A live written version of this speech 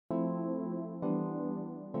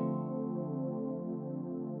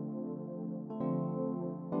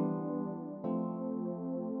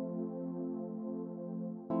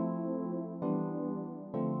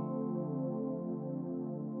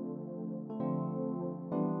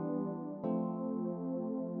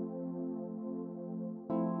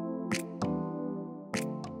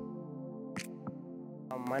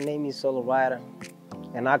My name is SoloRider,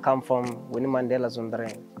 and I come from Winnie Mandela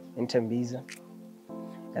Zondre in Tembiza.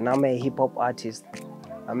 And I'm a hip-hop artist.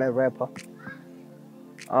 I'm a rapper.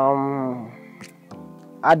 I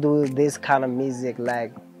do this kind of music,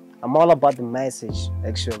 like, I'm all about the message,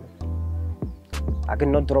 actually. I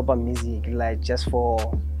cannot drop a music, like, just for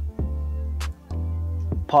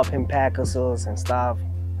popping percussions and stuff.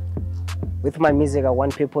 With my music, I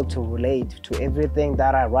want people to relate to everything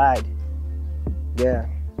that I write. Yeah,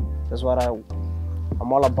 that's what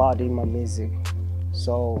I'm all about in my music.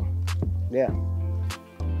 So, yeah.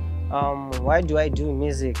 Why do I do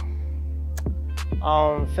music?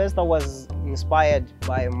 First I was inspired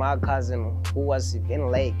by my cousin who was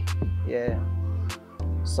in Lake. Yeah.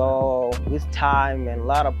 So with time and a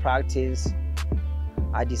lot of practice,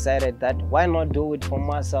 I decided that why not do it for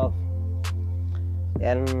myself?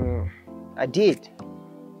 And I did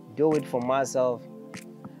do it for myself,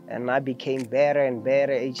 and I became better and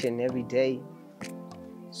better each and every day.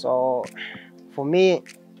 So for me,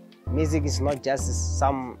 music is not just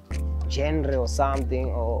some genre or something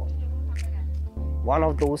or one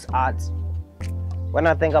of those arts. When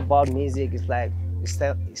I think about music, it's like it's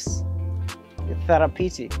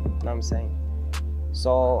therapeutic, you know what I'm saying?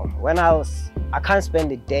 So when I can't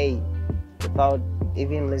spend a day without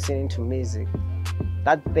even listening to music.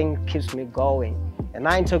 That thing keeps me going. And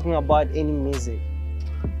I ain't talking about any music.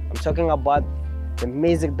 I'm talking about the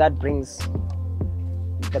music that brings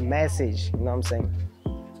the message, you know what I'm saying?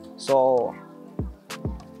 So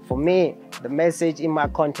for me, the message in my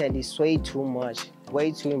content is way too much,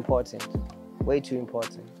 way too important, way too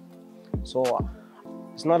important. So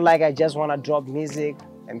it's not like I just want to drop music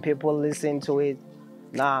and people listen to it.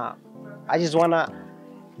 Nah, I just want to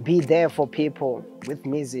be there for people with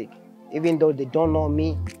music. Even though they don't know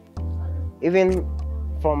me, even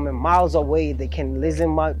from miles away, they can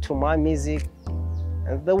listen to my music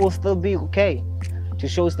and they will still be okay. To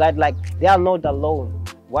show that like they are not alone.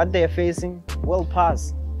 What they're facing will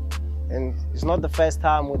pass. And it's not the first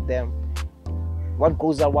time with them. What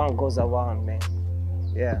goes around, man.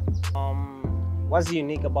 Yeah. What's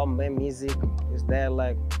unique about my music is that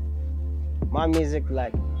like my music,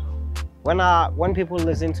 like when people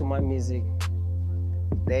listen to my music,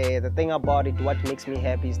 the thing about it, what makes me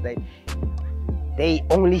happy is that they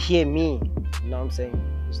only hear me. You know what I'm saying?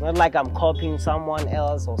 It's not like I'm copying someone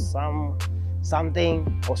else or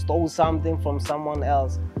something or stole something from someone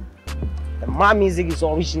else. My music is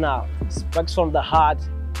original, it speaks from the heart,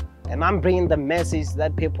 and I'm bringing the message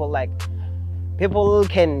that people like. People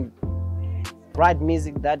can write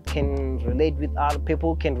music that can relate with other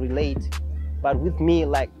people, can relate, but with me,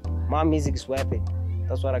 like, my music is worth it.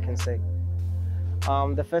 That's what I can say.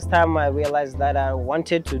 The first time I realized that I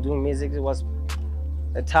wanted to do music, it was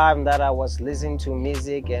the time that I was listening to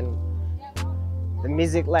music, and the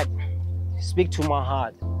music like speak to my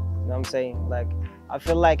heart. You know what I'm saying? Like, I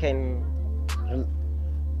feel like I can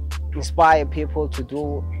inspire people to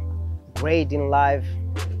do great in life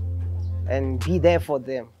and be there for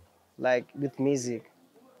them, like with music.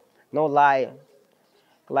 No lie,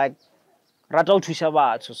 like rata o thusha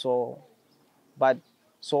batho,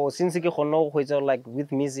 so since ke kgone go like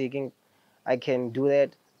with music I can do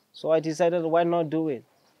that, so I decided why not do it.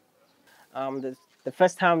 The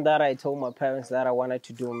first time that I told my parents that I wanted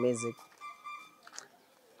to do music,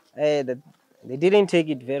 they didn't take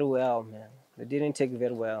it very well, man. They didn't take it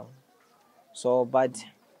very well. So, but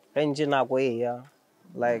yeah,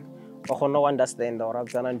 like I don't understand or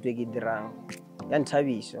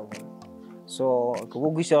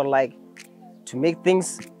so like to make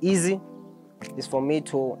things easy is for me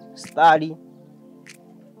to study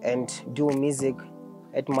and do music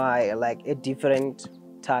at different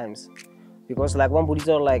times, because like one body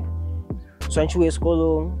like you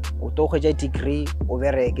school or degree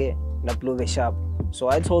over na blow shop. So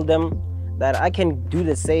I told them that I can do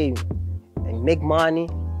the same and make money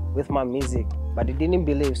with my music, but they didn't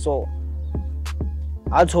believe. So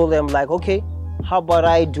I told them like, okay, how about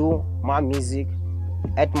I do my music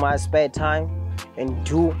at my spare time and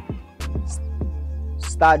do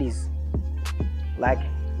studies, like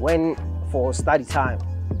when for study time.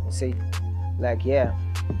 Say like, yeah,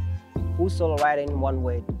 who's SoloRider in one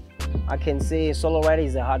word? I can say SoloRider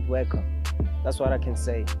is a hard worker. That's what I can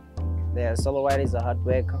say. Yeah, SoloRider is a hard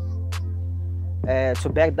worker. To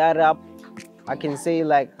back that up, I can say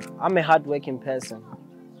like I'm a hardworking person,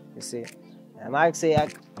 you see. And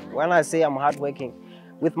when I say I'm hardworking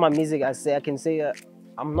with my music, I can say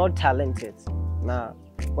I'm not talented. Nah,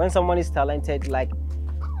 when someone is talented, like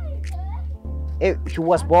he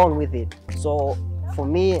was born with it. So for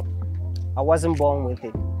me, I wasn't born with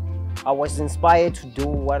it. I was inspired to do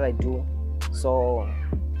what I do, So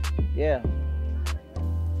yeah.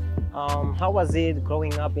 How was it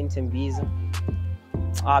growing up in Tembisa?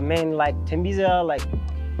 Man, like Tembisa, like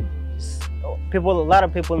a lot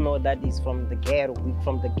of people know that he's from the ghetto. We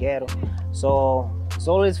from the ghetto, so it's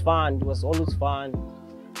always fun. It was always fun.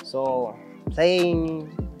 So playing,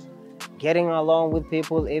 getting along with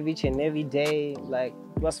people each and every day, like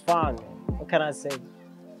it was fun. What can I say?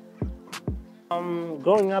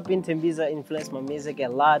 Growing up in Tembisa influenced my music a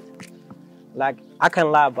lot. Like I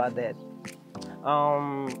can lie about that.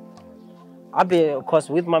 I'll be, of course,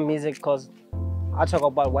 with my music, because I talk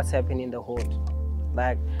about what's happening in the hood,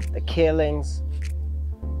 like the killings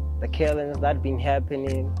that been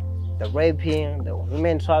happening, the raping, the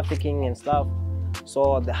women trafficking and stuff.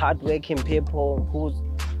 So the hardworking people who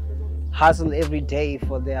hustle every day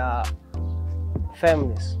for their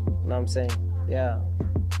families. You know what I'm saying? Yeah.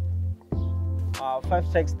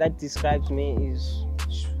 5 tracks that describes me is,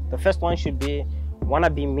 the first one should be "Wanna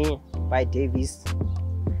Be Me" by Davis.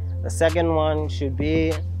 The second one should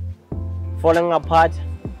be "Falling Apart."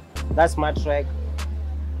 That's my track.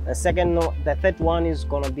 The third one is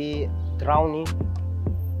gonna be "Drowning,"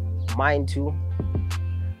 mine too.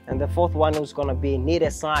 And the fourth one is gonna be "Need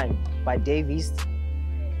a Sign" by Davis.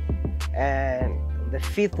 And the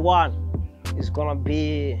fifth one is gonna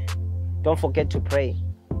be "Don't Forget to Pray"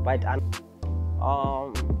 by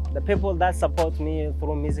the people that support me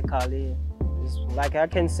through musically is, like I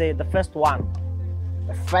can say, the first one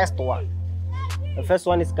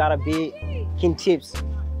is gotta be King Tips.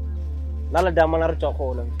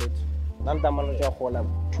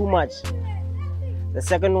 Too much. The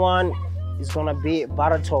second one is gonna be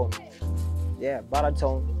Baritone. Yeah,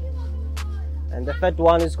 Baritone. And the third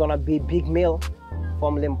one is gonna be Big Mill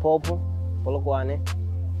from Limpopo, Polokwane.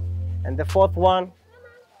 And the fourth one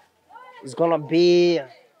is gonna be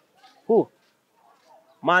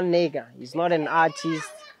my nigga. He's not an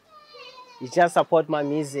artist. He just support my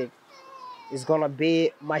music. It's gonna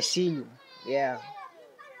be Mashilu. Yeah.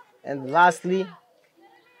 And lastly,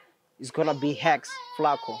 it's gonna be Hex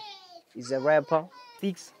Flacco. He's a rapper.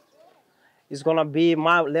 Six is gonna be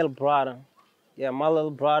my little brother. Yeah, my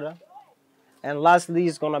little brother. And lastly,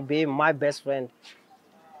 it's gonna be my best friend,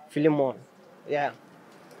 Philemon. Yeah.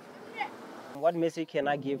 What message can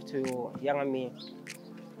I give to younger me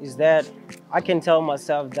is that I can tell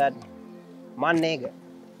myself that, my nigga,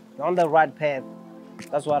 you're on the right path.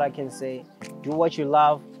 That's what I can say. Do what you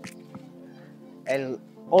love, and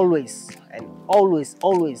always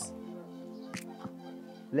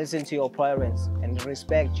listen to your parents and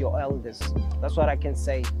respect your elders. That's what I can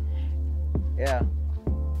say. Yeah.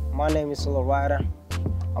 My name is SoloRider.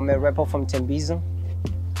 I'm a rapper from Tembisa,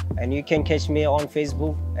 and you can catch me on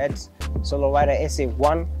Facebook at SoloRider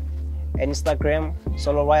SA1, and Instagram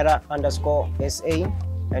SoloRider_SA,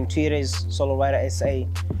 and Twitter is SoloRider SA.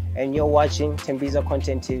 And you're watching Tembisa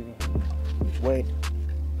Content TV. Wait.